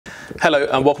Hello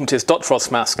and welcome to this Dr.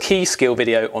 Frost Maths key skill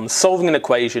video on solving an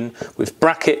equation with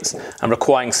brackets and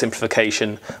requiring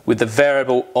simplification with the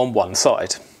variable on one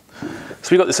side. So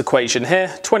we've got this equation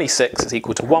here, 26 is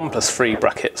equal to 1 plus 3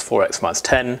 brackets 4x minus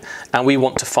 10, and we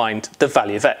want to find the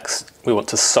value of x. We want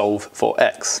to solve for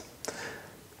x.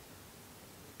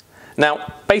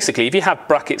 Now, basically, if you have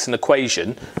brackets in an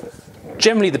equation,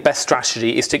 generally the best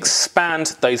strategy is to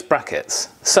expand those brackets.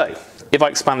 So, if I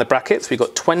expand the brackets, we've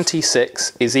got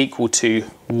 26 is equal to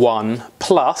 1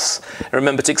 plus, and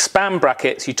remember to expand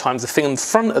brackets, you times the thing in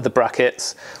front of the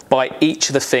brackets by each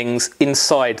of the things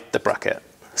inside the bracket.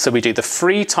 So we do the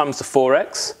 3 times the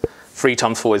 4x, 3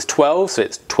 times 4 is 12, so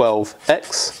it's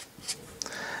 12x.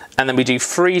 And then we do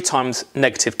 3 times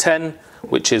negative 10,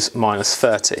 which is minus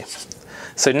 30.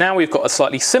 So now we've got a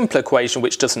slightly simpler equation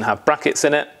which doesn't have brackets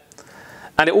in it.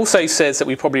 And it also says that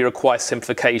we probably require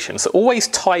simplification. So always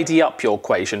tidy up your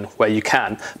equation where you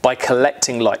can by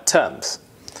collecting like terms.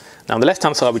 Now on the left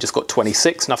hand side we just got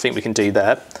 26, nothing we can do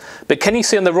there. But can you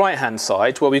see on the right hand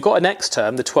side, well we've got an x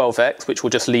term, the 12x, which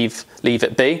we'll just leave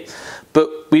it be. But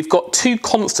we've got two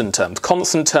constant terms.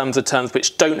 Constant terms are terms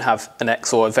which don't have an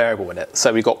x or a variable in it.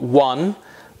 So we've got 1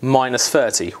 minus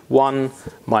 30, 1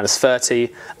 minus 30,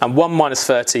 and 1 minus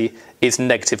 30 is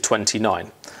negative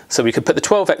 29. So we could put the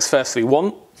 12x first if we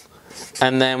want,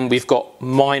 and then we've got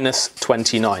minus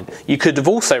 29. You could have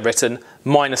also written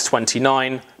minus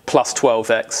 29 plus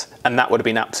 12x, and that would have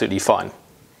been absolutely fine.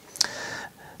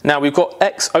 Now we've got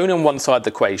x only on one side of the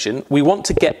equation. We want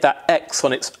to get that x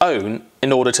on its own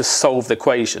in order to solve the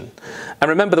equation. And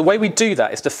remember, the way we do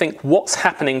that is to think what's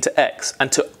happening to x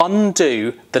and to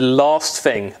undo the last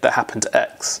thing that happened to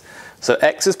x. So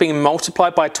x is being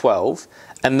multiplied by 12,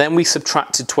 and then we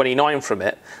subtracted 29 from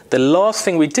it. The last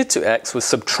thing we did to x was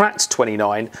subtract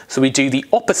 29, so we do the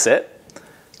opposite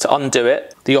to undo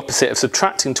it. The opposite of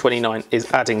subtracting 29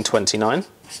 is adding 29.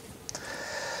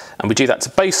 And we do that to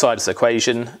both sides of the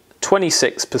equation.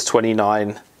 26 plus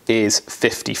 29 is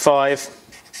 55.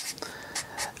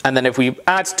 And then if we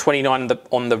add 29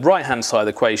 on the right hand side of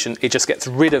the equation, it just gets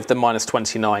rid of the minus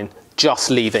 29, just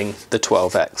leaving the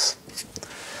 12x.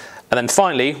 And then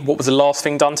finally, what was the last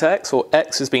thing done to x? Well,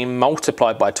 x is being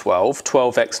multiplied by 12.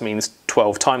 12x means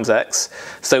 12 times x.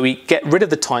 So we get rid of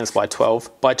the times by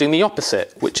 12 by doing the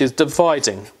opposite, which is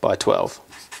dividing by 12.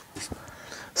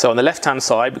 So on the left-hand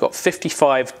side, we've got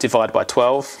 55 divided by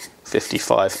 12,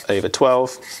 55 over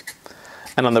 12.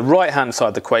 And on the right-hand side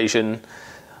of the equation,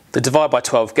 the divide by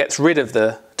 12 gets rid of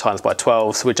the times by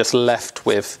 12, so we're just left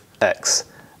with x.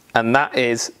 And that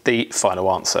is the final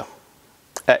answer.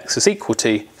 X is equal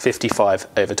to 55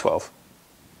 over 12.